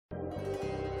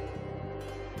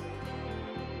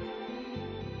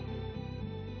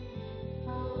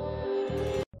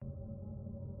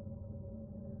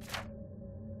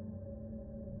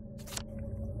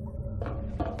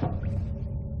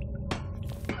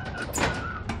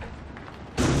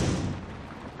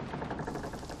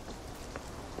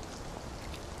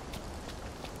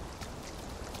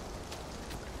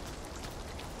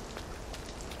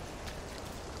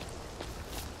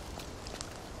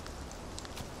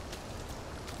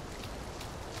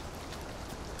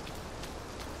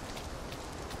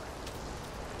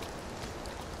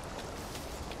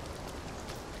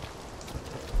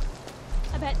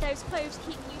bet those clothes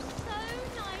keep you so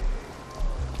nice.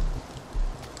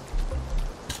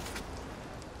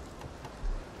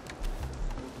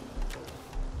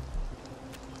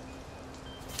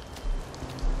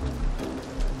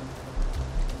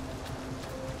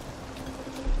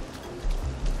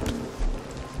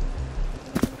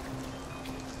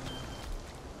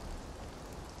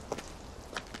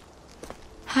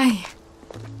 Hi.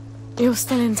 You're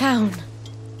still in town.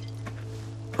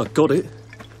 I got it.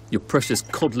 Your precious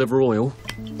cod liver oil.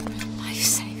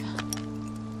 Lifesaver.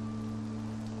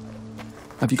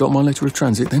 Have you got my letter of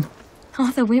transit then?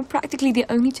 Arthur, we're practically the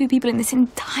only two people in this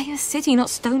entire city not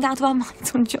stoned out of our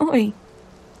minds on joy.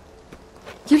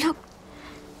 You look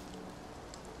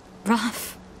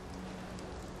rough.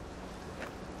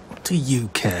 What do you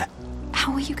care?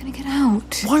 How are you going to get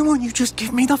out? Why won't you just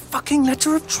give me the fucking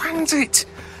letter of transit?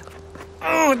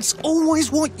 Oh, it's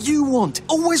always what you want.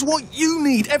 Always what you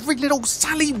need. Every little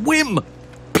Sally whim.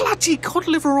 Bloody cod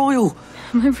liver oil.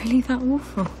 Am I really that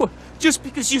awful? What, just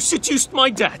because you seduced my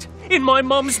dad in my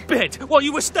mum's bed while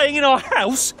you were staying in our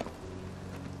house?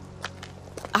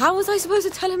 How was I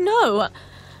supposed to tell him no?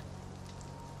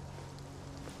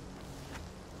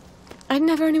 I'd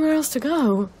never anywhere else to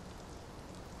go.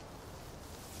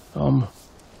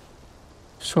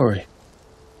 Sorry.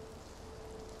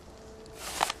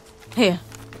 Here.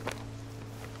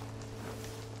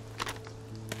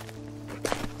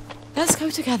 Let's go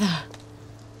together.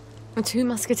 We're two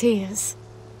musketeers.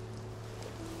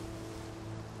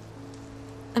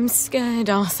 I'm scared,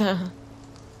 Arthur.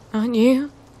 Aren't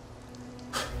you?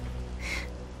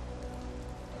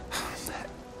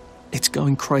 It's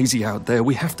going crazy out there.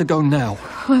 We have to go now.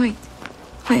 Wait.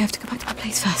 I have to go back to my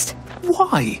place first.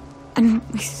 Why? And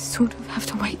we sort of have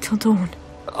to wait till dawn.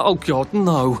 Oh, God,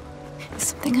 no. There's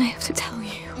something I have to tell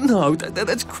you. No,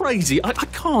 that's crazy. I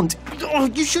can't. Oh,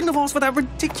 you shouldn't have asked for that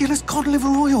ridiculous cod liver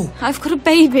oil. I've got a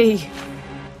baby.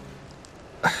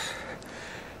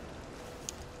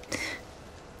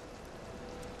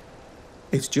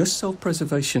 It's just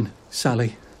self-preservation,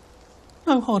 Sally.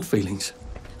 No hard feelings.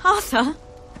 Arthur?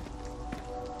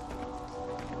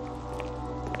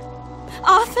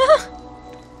 Arthur?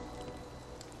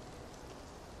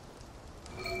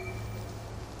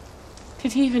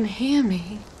 Did he even hear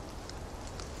me?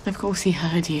 Of course he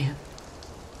heard you.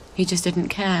 He just didn't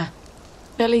care.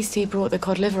 At least he brought the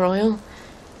cod liver oil.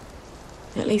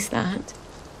 At least that.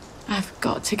 I've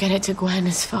got to get it to Gwen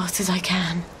as fast as I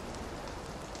can.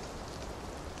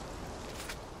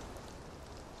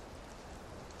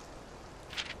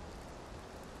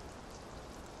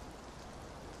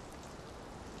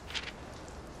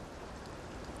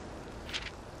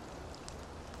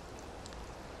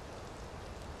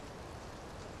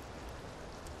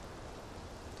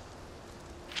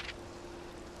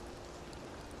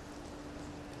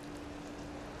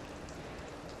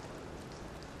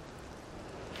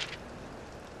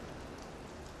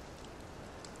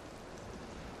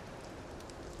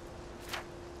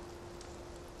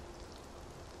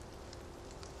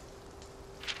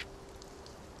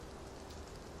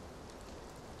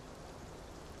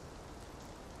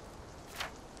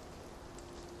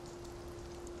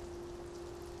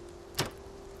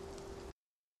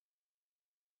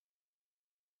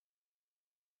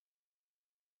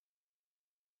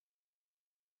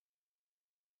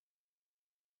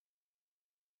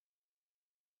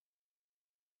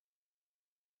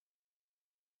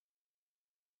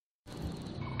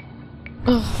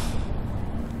 Oh,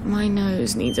 my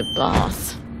nose needs a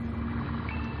bath.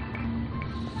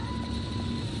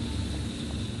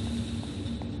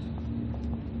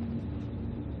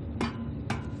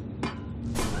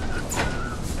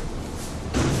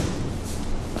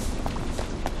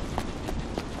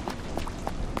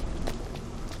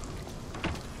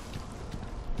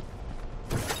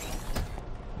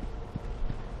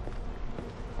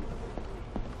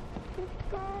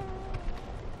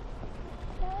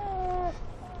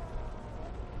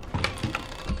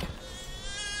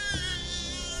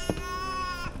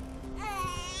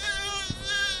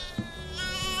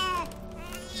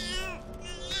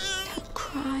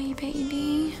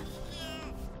 Baby,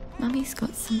 Mummy's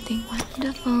got something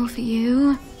wonderful for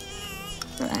you.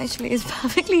 Well, actually, it's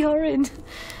perfectly horrid.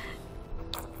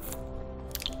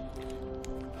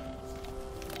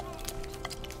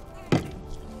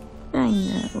 I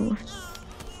know.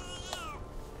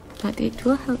 But it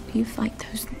will help you fight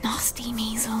those nasty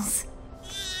measles.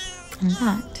 And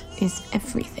that is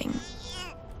everything.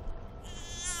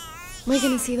 We're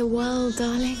gonna see the world,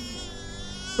 darling.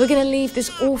 We're gonna leave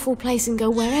this awful place and go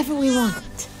wherever we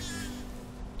want.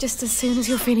 Just as soon as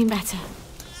you're feeling better.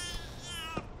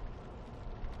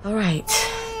 All right.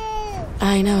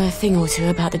 I know a thing or two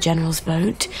about the General's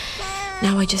boat.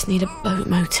 Now I just need a boat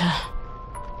motor.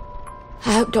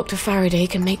 I hope Dr. Faraday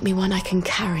can make me one I can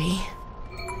carry.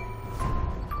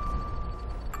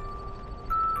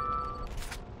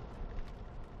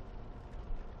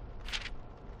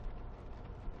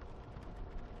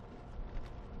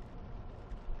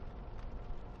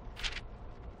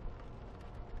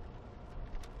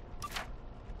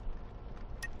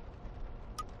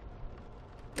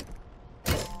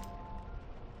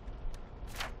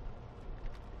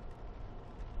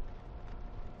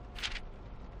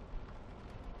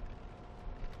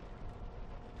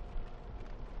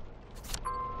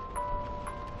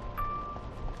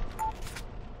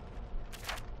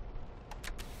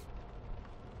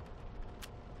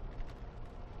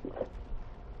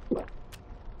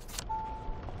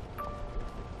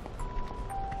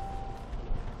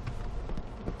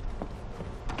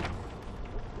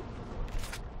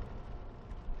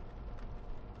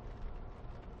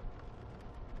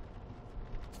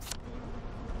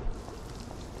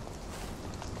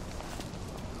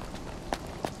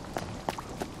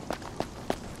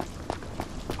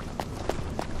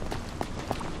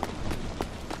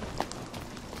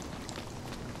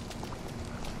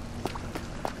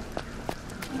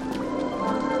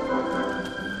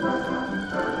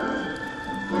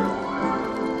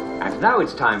 Now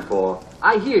it's time for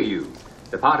I Hear You,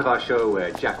 the part of our show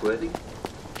where Jack Worthy...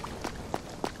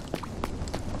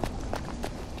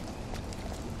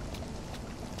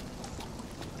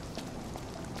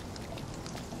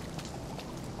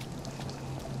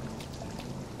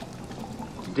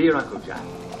 Dear Uncle Jack,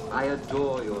 I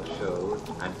adore your show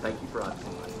and thank you for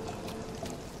asking.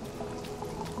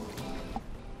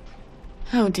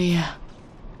 Oh dear.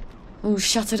 Oh,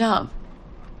 shut it up.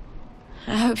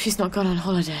 I hope she's not gone on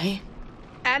holiday.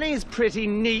 Annie's pretty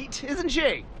neat, isn't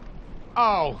she?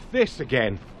 Oh, this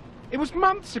again. It was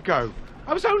months ago.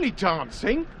 I was only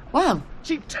dancing. Well,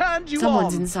 She turned you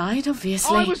someone's on. inside,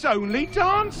 obviously. I was only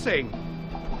dancing.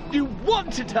 You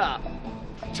wanted her.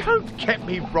 Don't get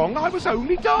me wrong, I was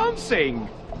only dancing.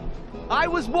 I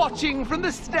was watching from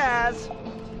the stairs.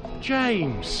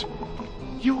 James,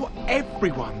 you're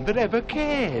everyone that ever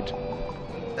cared.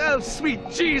 Oh, sweet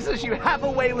Jesus, you have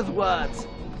a way with words.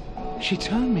 She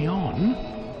turned me on,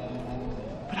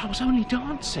 but I was only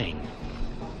dancing.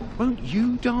 Won't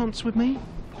you dance with me?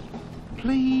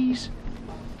 Please?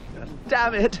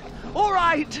 Damn it. All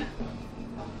right.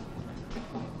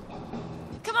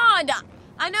 Come on!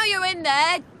 I know you're in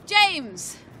there.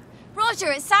 James!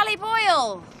 Roger, it's Sally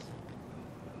Boyle.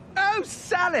 Oh,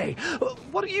 Sally.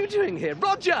 What are you doing here?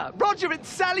 Roger! Roger, it's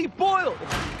Sally Boyle.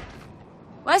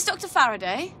 Where's Dr.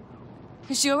 Faraday?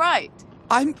 Is she all right?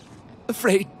 I'm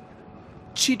afraid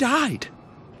she died.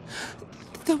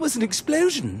 There was an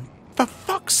explosion. For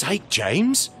fuck's sake,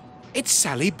 James. It's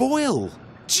Sally Boyle.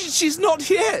 She's not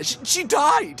here. She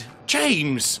died.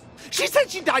 James! She said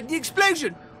she died in the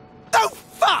explosion. Oh,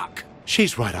 fuck!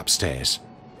 She's right upstairs.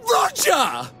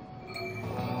 Roger!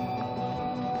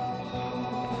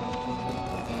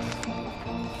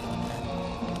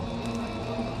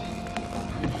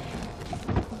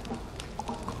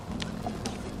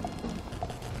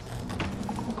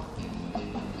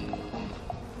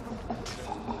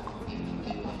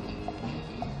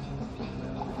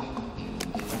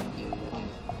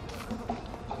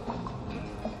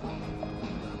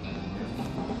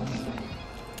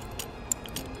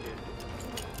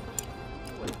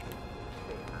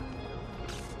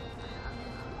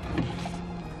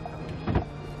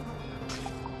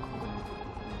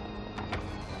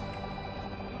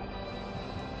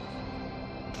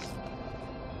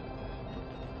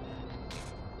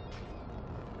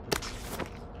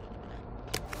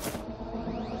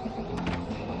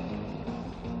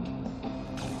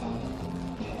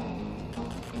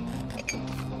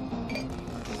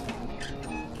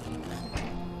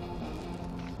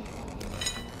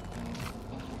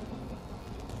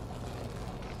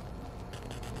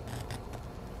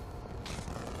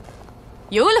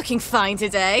 You're looking fine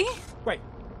today. Wait,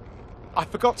 I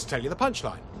forgot to tell you the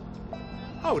punchline.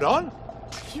 Hold on.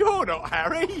 You're not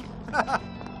Harry.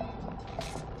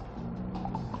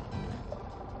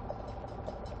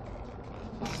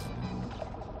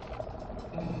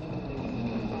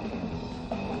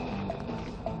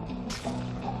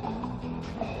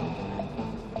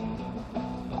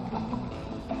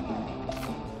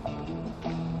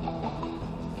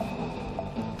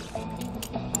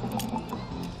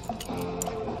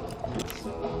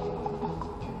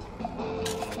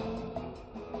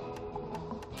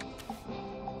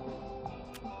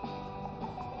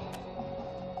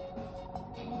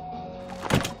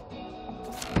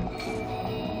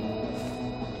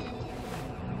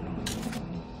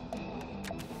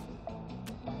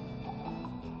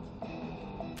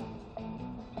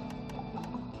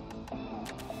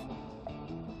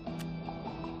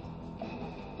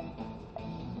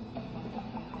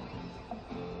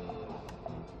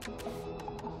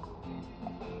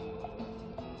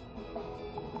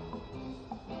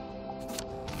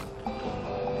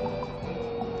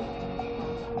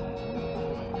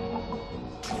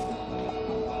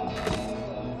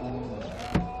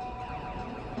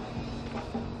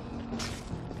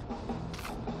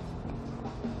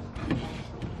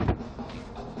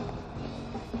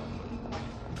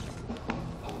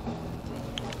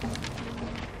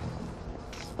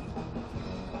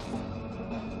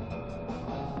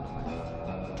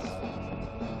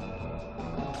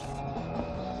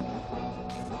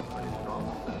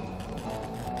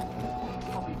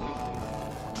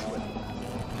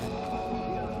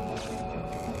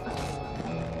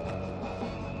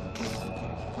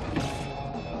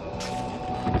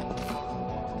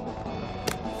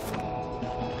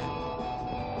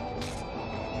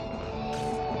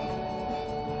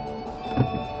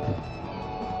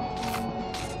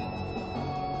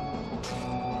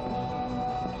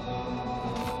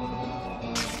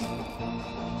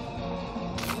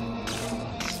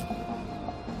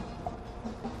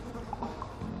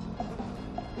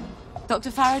 Dr.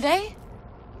 Faraday?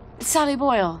 It's Sally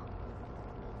Boyle.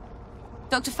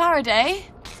 Dr. Faraday?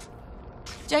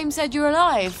 James said you're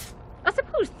alive. I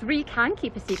suppose 3 can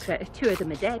keep a secret if 2 of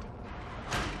them are dead.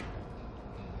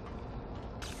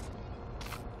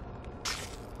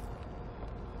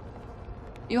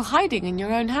 You're hiding in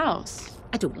your own house.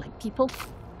 I don't like people.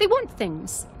 They want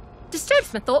things.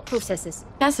 Disturbs my thought processes.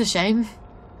 That's a shame.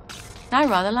 I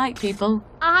rather like people.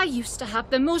 I used to have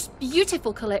the most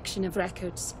beautiful collection of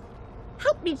records.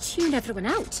 Helped me tune everyone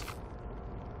out.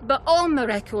 But all my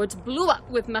records blew up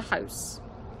with my house.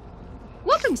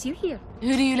 What brings you here?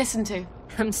 Who do you listen to?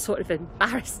 I'm sort of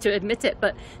embarrassed to admit it,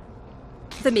 but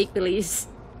the make-believes.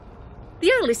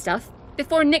 The early stuff,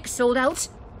 before Nick sold out.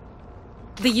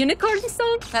 The unicorn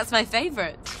song? That's my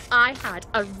favourite. I had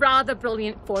a rather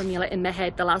brilliant formula in my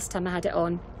head the last time I had it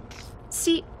on.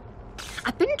 See,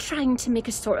 I've been trying to make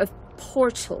a sort of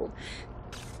portal.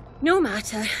 No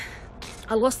matter.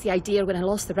 I lost the idea when I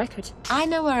lost the record. I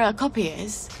know where a copy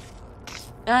is.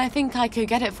 I think I could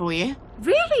get it for you.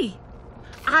 Really?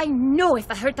 I know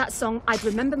if I heard that song, I'd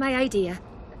remember my idea.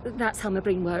 That's how my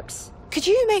brain works. Could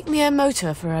you make me a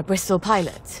motor for a Bristol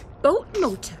Pilot? Boat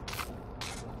motor?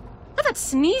 I've had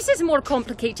sneezes more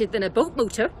complicated than a boat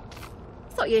motor.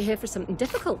 Thought you were here for something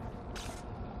difficult.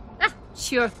 Ah,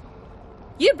 sure.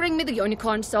 You bring me the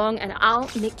unicorn song and I'll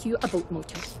make you a boat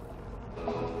motor.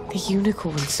 The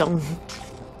unicorn song.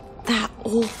 That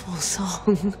awful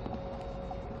song.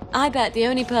 I bet the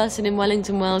only person in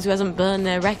Wellington Wells who hasn't burned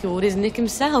their record is Nick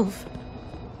himself.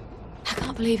 I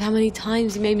can't believe how many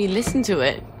times he made me listen to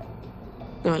it.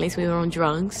 Or at least we were on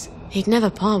drugs. He'd never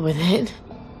part with it.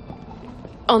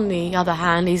 On the other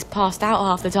hand, he's passed out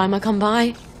half the time I come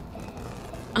by.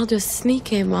 I'll just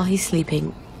sneak in while he's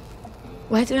sleeping.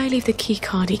 Where did I leave the key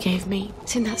card he gave me?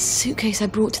 It's in that suitcase I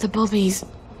brought to the Bobbies.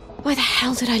 Why the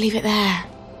hell did I leave it there?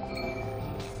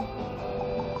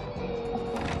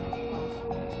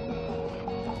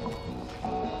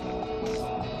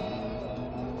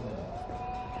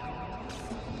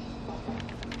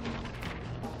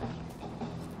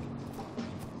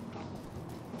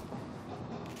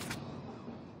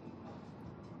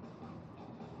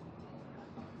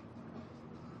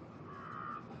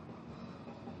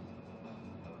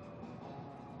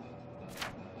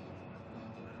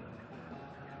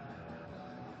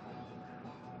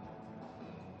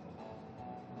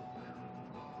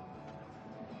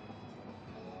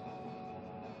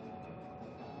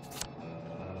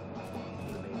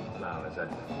 And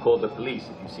call the police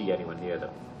if you see anyone near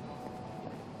them.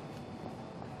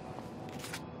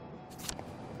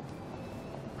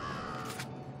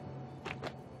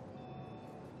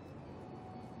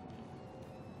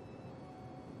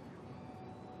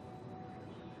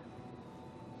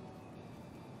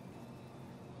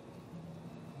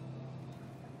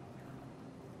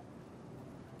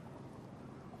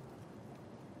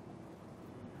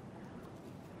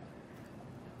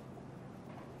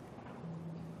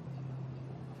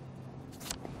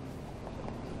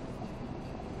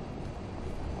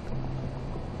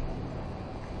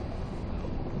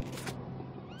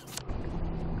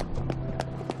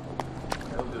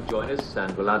 Join us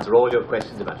and we'll answer all your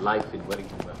questions about life in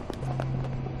Wellington Wells.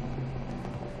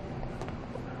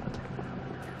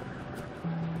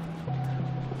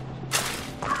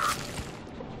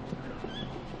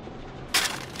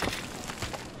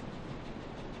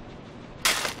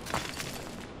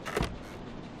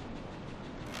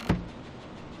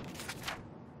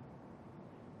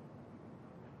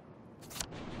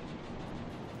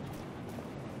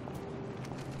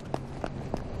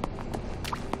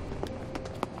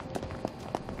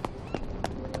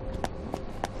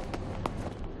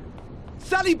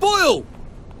 Sally Boyle!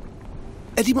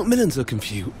 Eddie McMillan's looking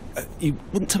for you. You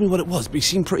wouldn't tell me what it was, but you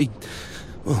seemed pretty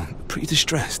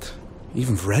distressed.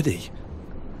 Even for Eddie.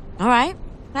 All right,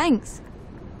 thanks.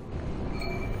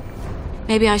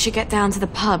 Maybe I should get down to the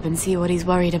pub and see what he's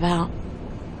worried about.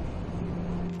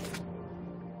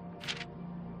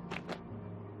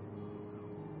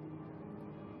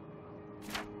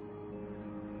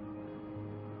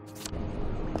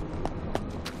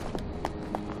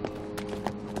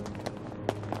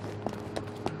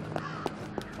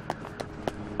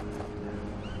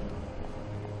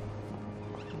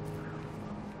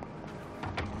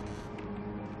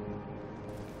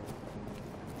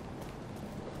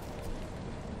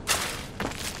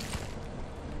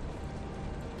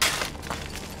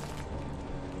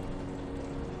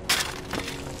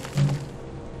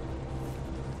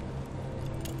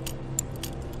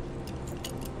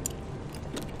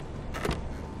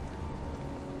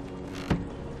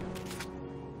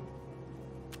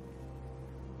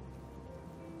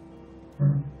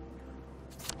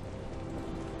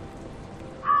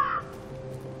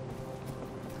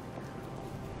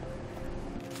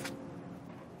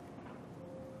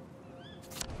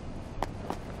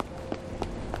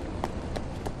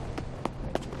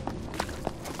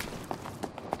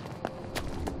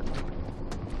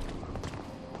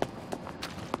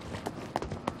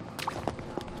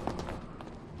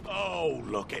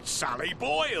 Look, it's Sally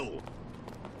Boyle.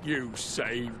 You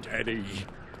saved Eddie.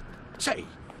 Say,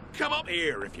 come up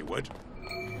here if you would.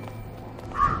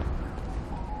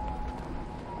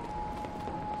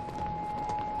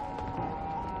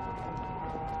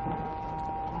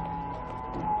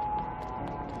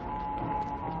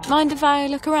 Mind if I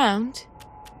look around?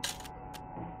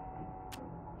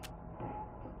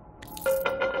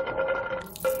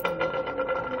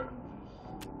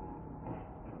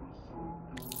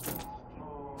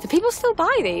 Do people still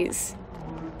buy these?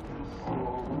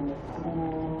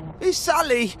 Hey,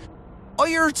 Sally,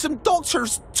 I heard some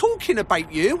doctors talking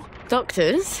about you.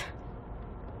 Doctors?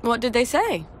 What did they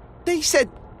say? They said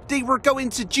they were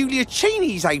going to Julia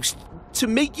Cheney's house to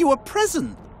make you a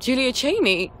present. Julia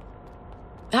Cheney?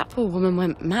 That poor woman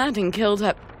went mad and killed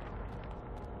her...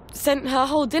 Sent her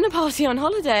whole dinner party on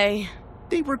holiday.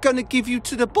 They were going to give you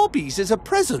to the Bobbies as a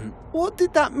present. What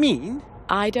did that mean?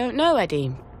 I don't know,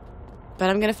 Eddie. But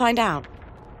I'm going to find out.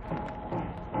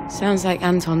 Sounds like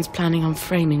Anton's planning on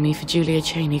framing me for Julia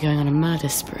Cheney going on a murder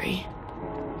spree.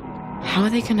 How are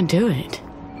they going to do it?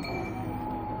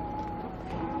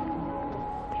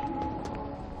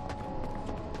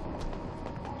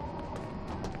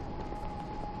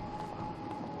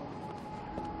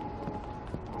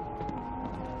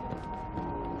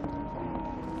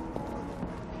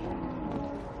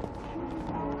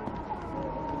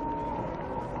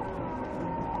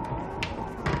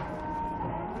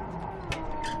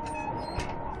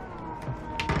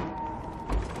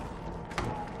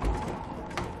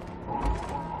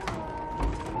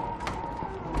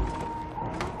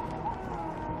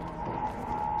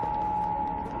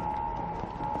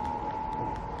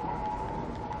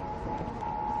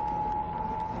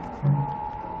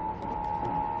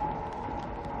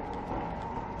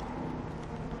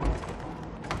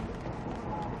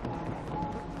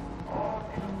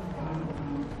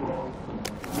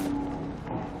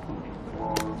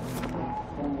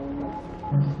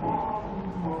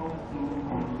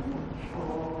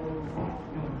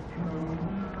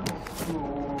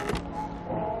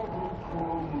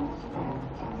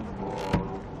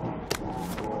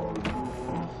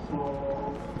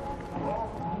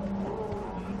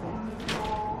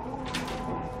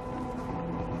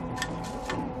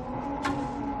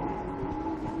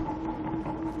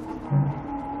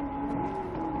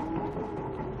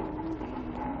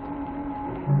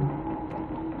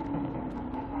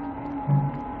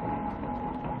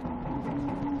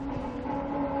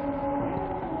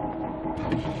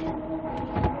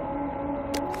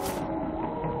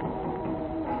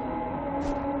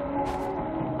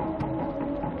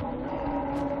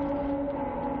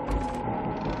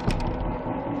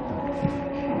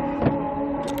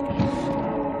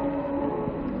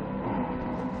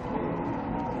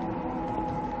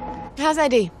 How's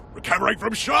Eddie? Recovering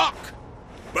from shock.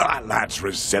 But that lad's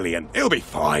resilient. He'll be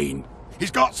fine.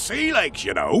 He's got sea legs,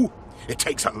 you know. It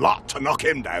takes a lot to knock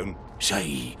him down.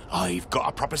 Say, I've got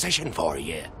a proposition for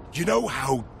you. You know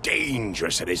how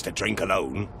dangerous it is to drink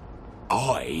alone?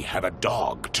 I have a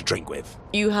dog to drink with.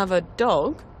 You have a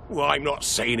dog? Well, I'm not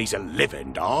saying he's a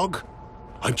living dog.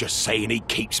 I'm just saying he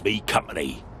keeps me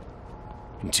company.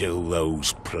 Until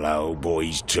those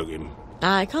ploughboys took him.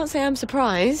 I can't say I'm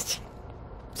surprised.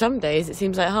 Some days it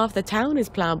seems like half the town is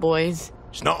ploughboys.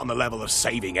 It's not on the level of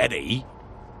saving Eddie.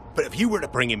 But if you were to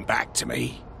bring him back to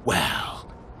me, well,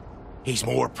 he's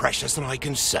more precious than I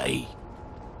can say.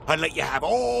 I'd let you have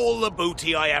all the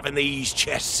booty I have in these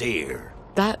chests here.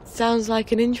 That sounds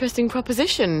like an interesting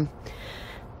proposition.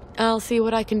 I'll see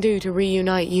what I can do to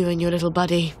reunite you and your little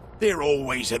buddy. They're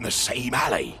always in the same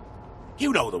alley.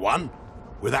 You know the one,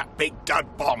 where that big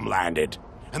dud bomb landed,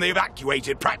 and they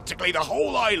evacuated practically the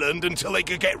whole island until they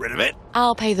could get rid of it.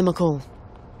 I'll pay them a call.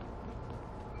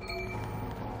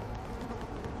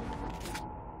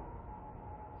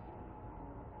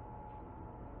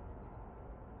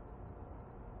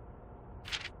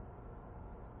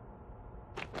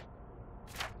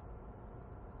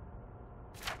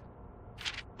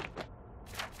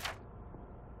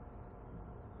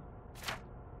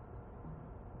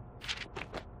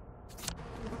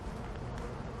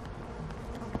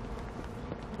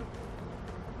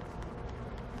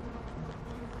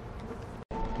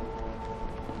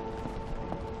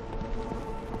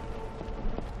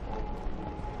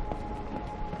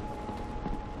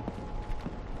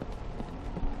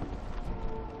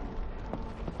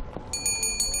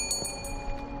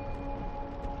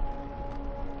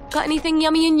 Got anything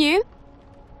yummy and new?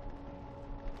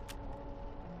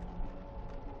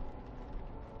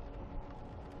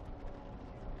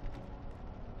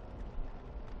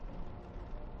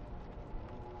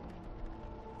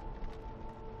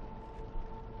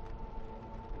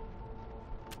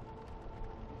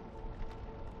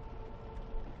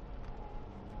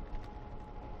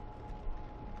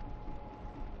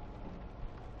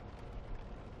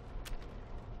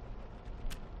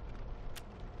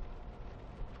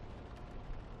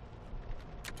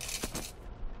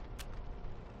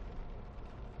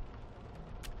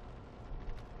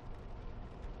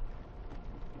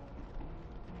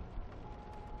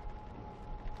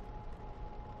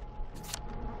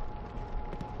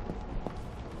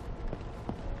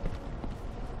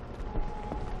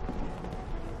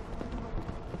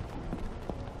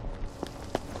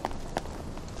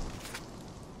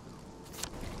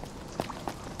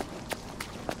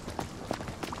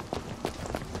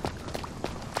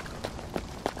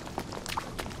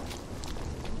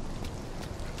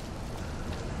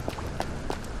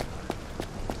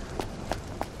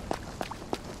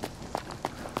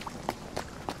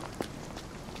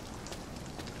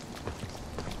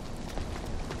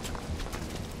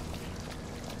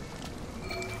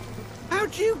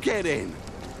 How'd you get in?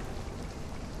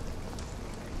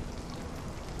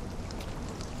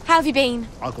 How have you been?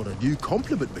 I got a new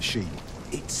compliment machine.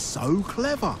 It's so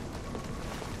clever.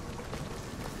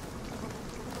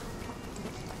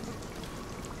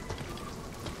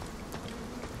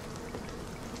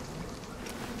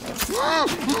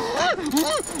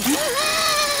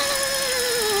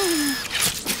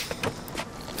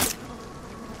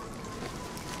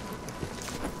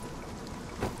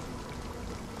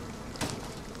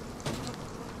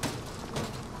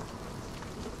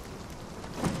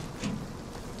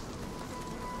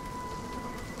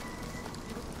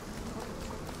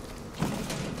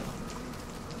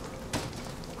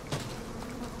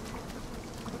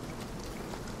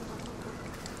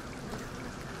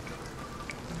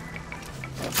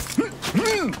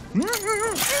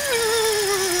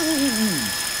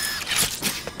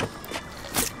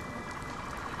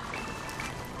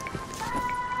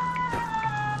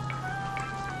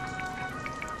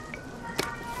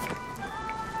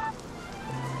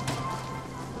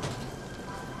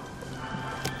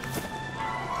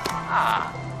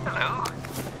 Hello.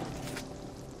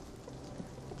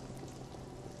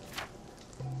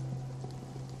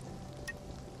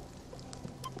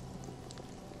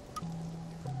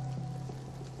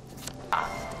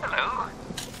 Hello.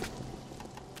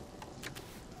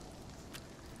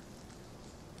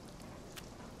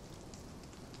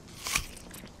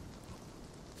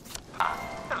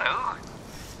 Hello.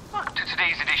 Welcome to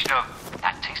today's edition of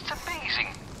That Tastes Amazing.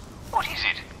 What is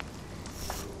it?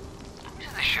 This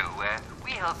is the show where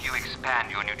we help you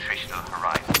expand your nutritional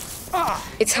horizons.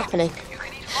 It's happening. You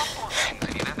can eat a lot more things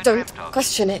than you've ever Don't dreamt of.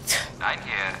 question it. I'm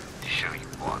here to show you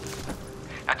what.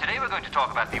 Now today we're going to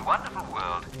talk about the wonderful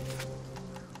world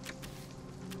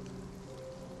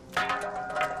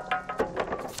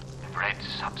of bread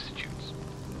substitutes.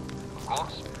 Of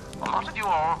course, a lot of you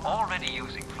are already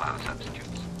using flour substitutes.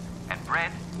 And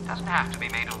bread doesn't have to be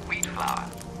made of wheat flour.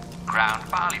 Ground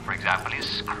barley, for example, is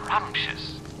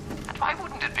scrumptious. And why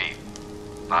wouldn't it be?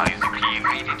 Barley is the key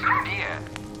ingredient in beer.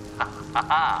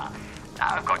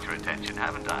 Now I've got your attention,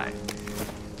 haven't I?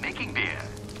 Making beer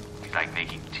is like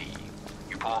making tea.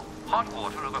 You pour hot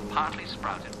water over partly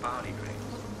sprouted barley grains.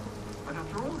 But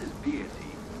after all this beer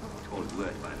tea, it's all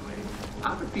word, by the way,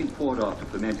 after it's been poured off to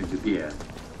ferment into beer,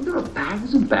 there are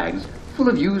bags and bags full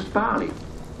of used barley.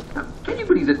 Now, can you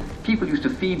believe that people used to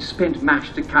feed spent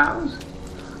mash to cows?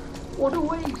 What a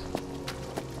waste!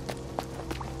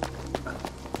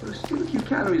 There are still a few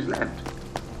calories left.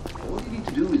 All you need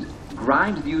to do is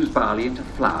grind the used barley into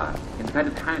flour in a kind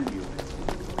of hand mill.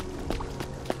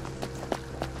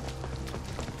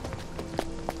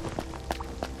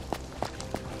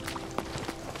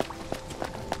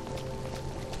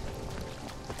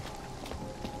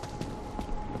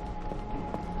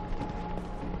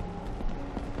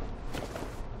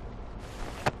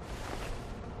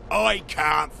 I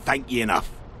can't thank you enough.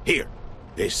 Here,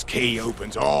 this key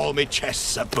opens all my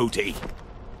chests of booty.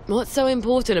 What's so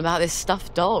important about this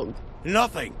stuffed dog?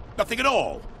 Nothing. Nothing at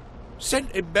all.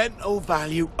 Sentimental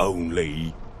value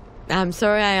only. I'm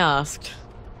sorry I asked.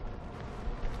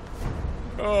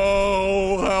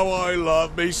 Oh, how I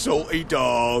love me salty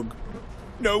dog.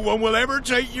 No one will ever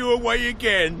take you away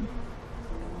again.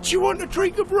 Do you want a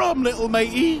drink of rum, little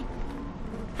matey?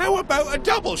 How about a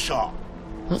double shot?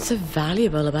 What's so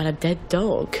valuable about a dead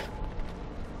dog?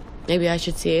 Maybe I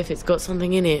should see if it's got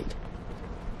something in it.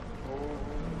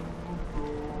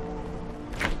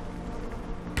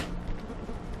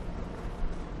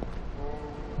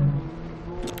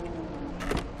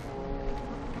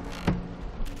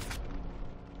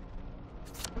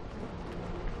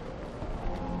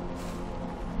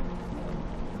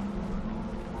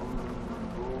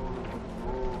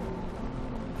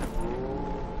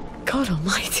 God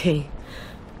almighty.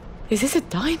 Is this a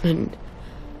diamond?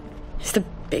 It's the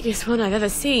biggest one I've ever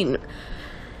seen.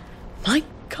 My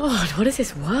God, what is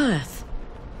this worth?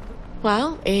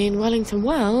 Well, in Wellington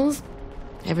Wells,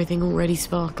 everything already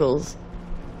sparkles.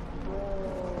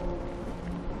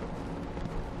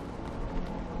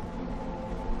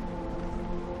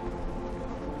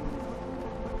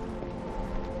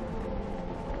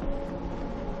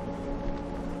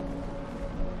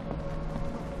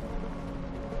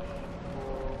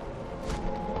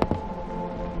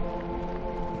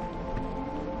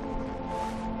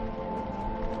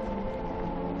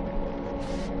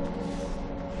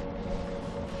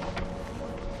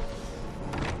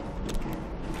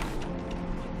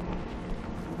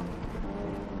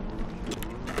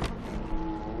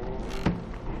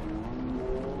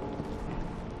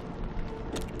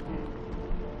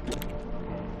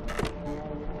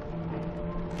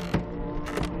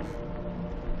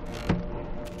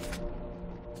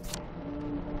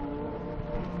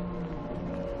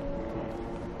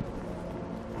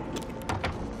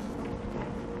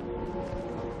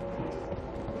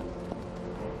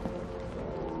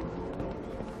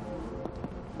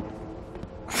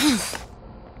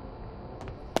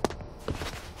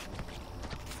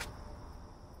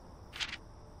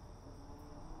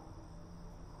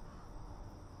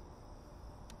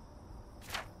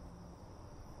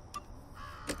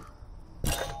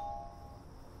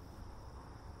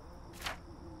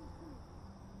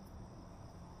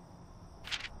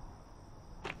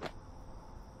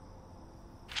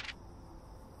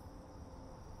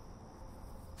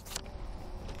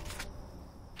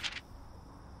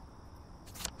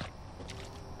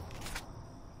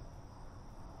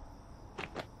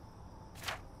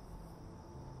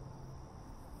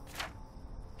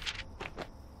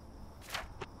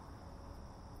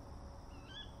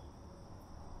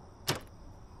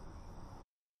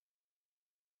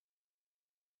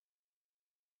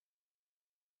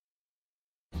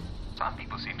 Some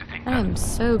people seem to think I am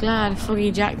so glad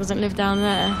Foggy Jack doesn't live down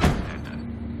there.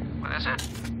 Well, that's it.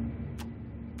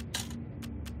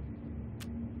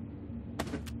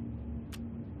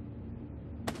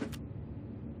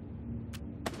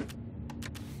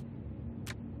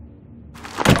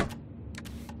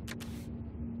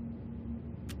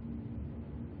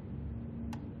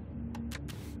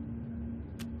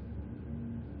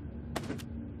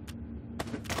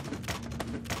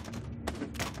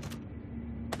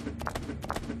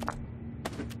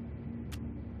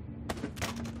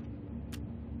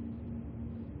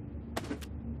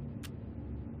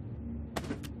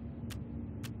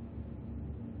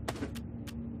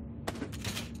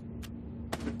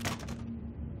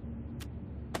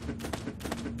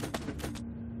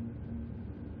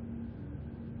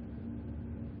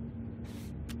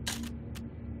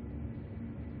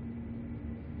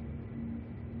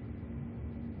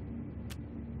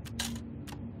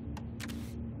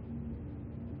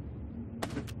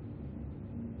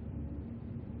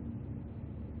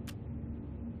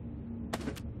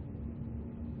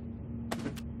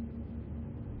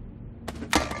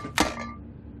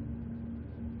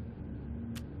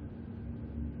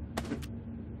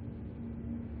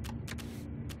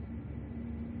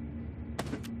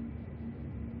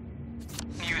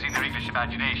 Using their English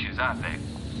imaginations, aren't they?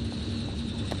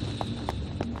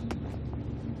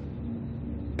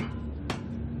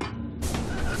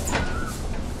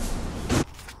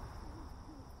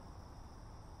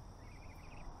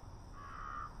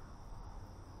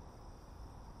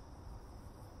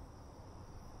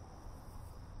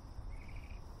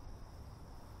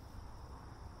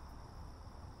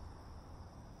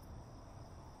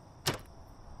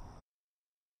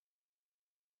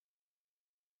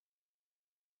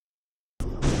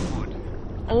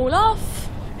 All off.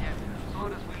 Yeah,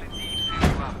 sodas will indeed fill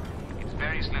you up. It's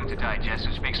very slow to digest,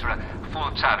 which makes for a full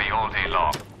tummy all day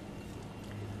long.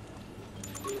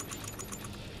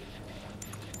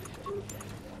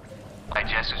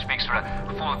 Digest, which makes for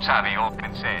a full tummy, all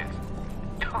can say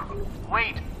it.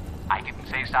 Wait, I didn't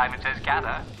say Simon Says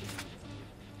gather.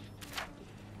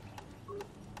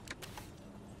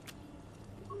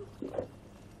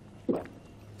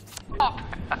 Stop!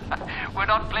 We're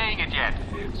not playing it yet,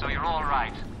 so you're all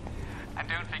right. And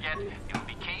don't forget, it'll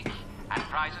be cake and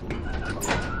prizes.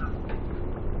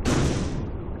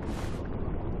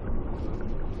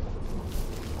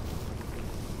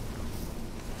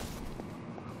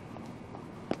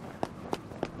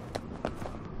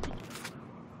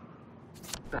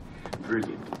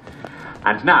 Brilliant.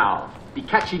 And now, the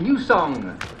catchy new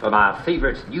song from our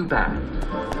favorite new band.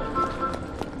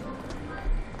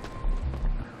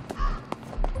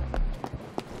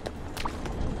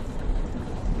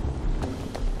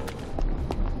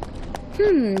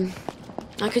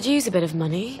 I could use a bit of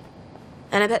money.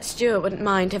 And I bet Stuart wouldn't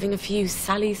mind having a few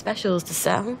Sally specials to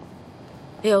sell.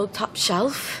 The old top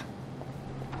shelf.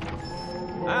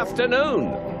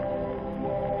 Afternoon.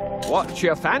 What's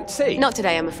your fancy? Not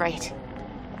today, I'm afraid.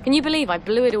 Can you believe I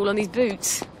blew it all on these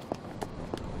boots?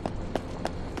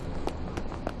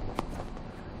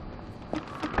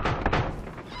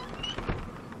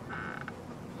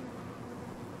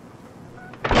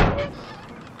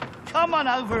 Come on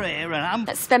over here and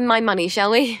Let's spend my money,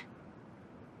 shall we?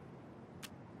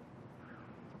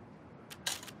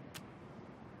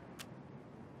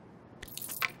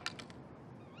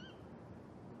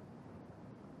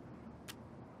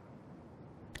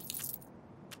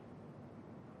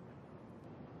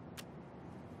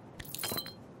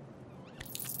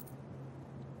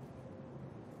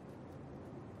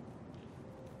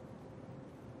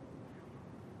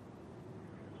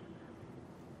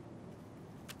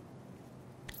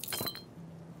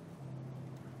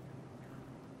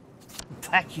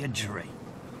 pack your drink.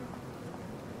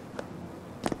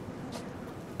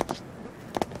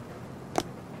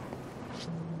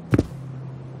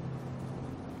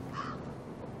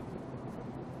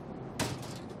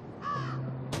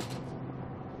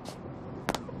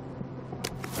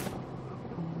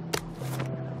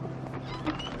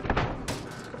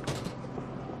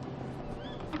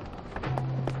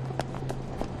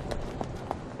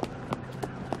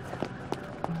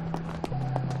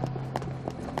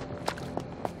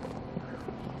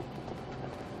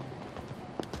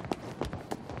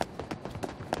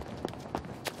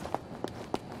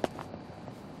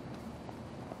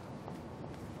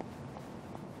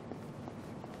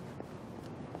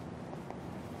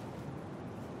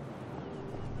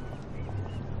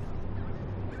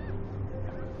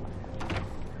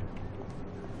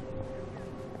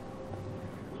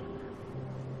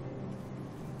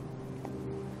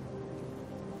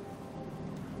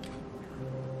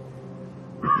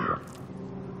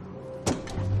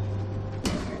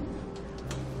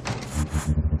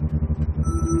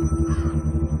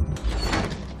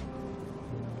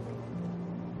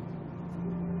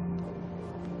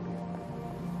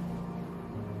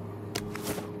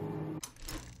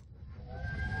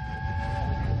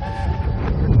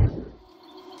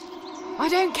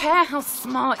 don't care how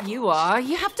smart you are.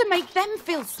 You have to make them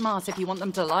feel smart if you want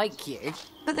them to like you.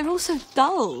 But they're all so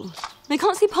dull. They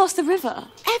can't see past the river.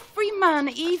 Every man,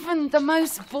 even the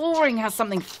most boring, has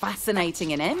something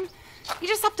fascinating in him. You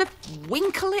just have to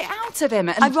winkle it out of him.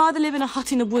 And... I'd rather live in a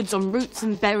hut in the woods on roots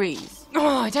and berries.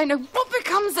 Oh, I don't know what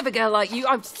becomes of a girl like you.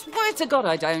 I swear to God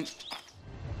I don't.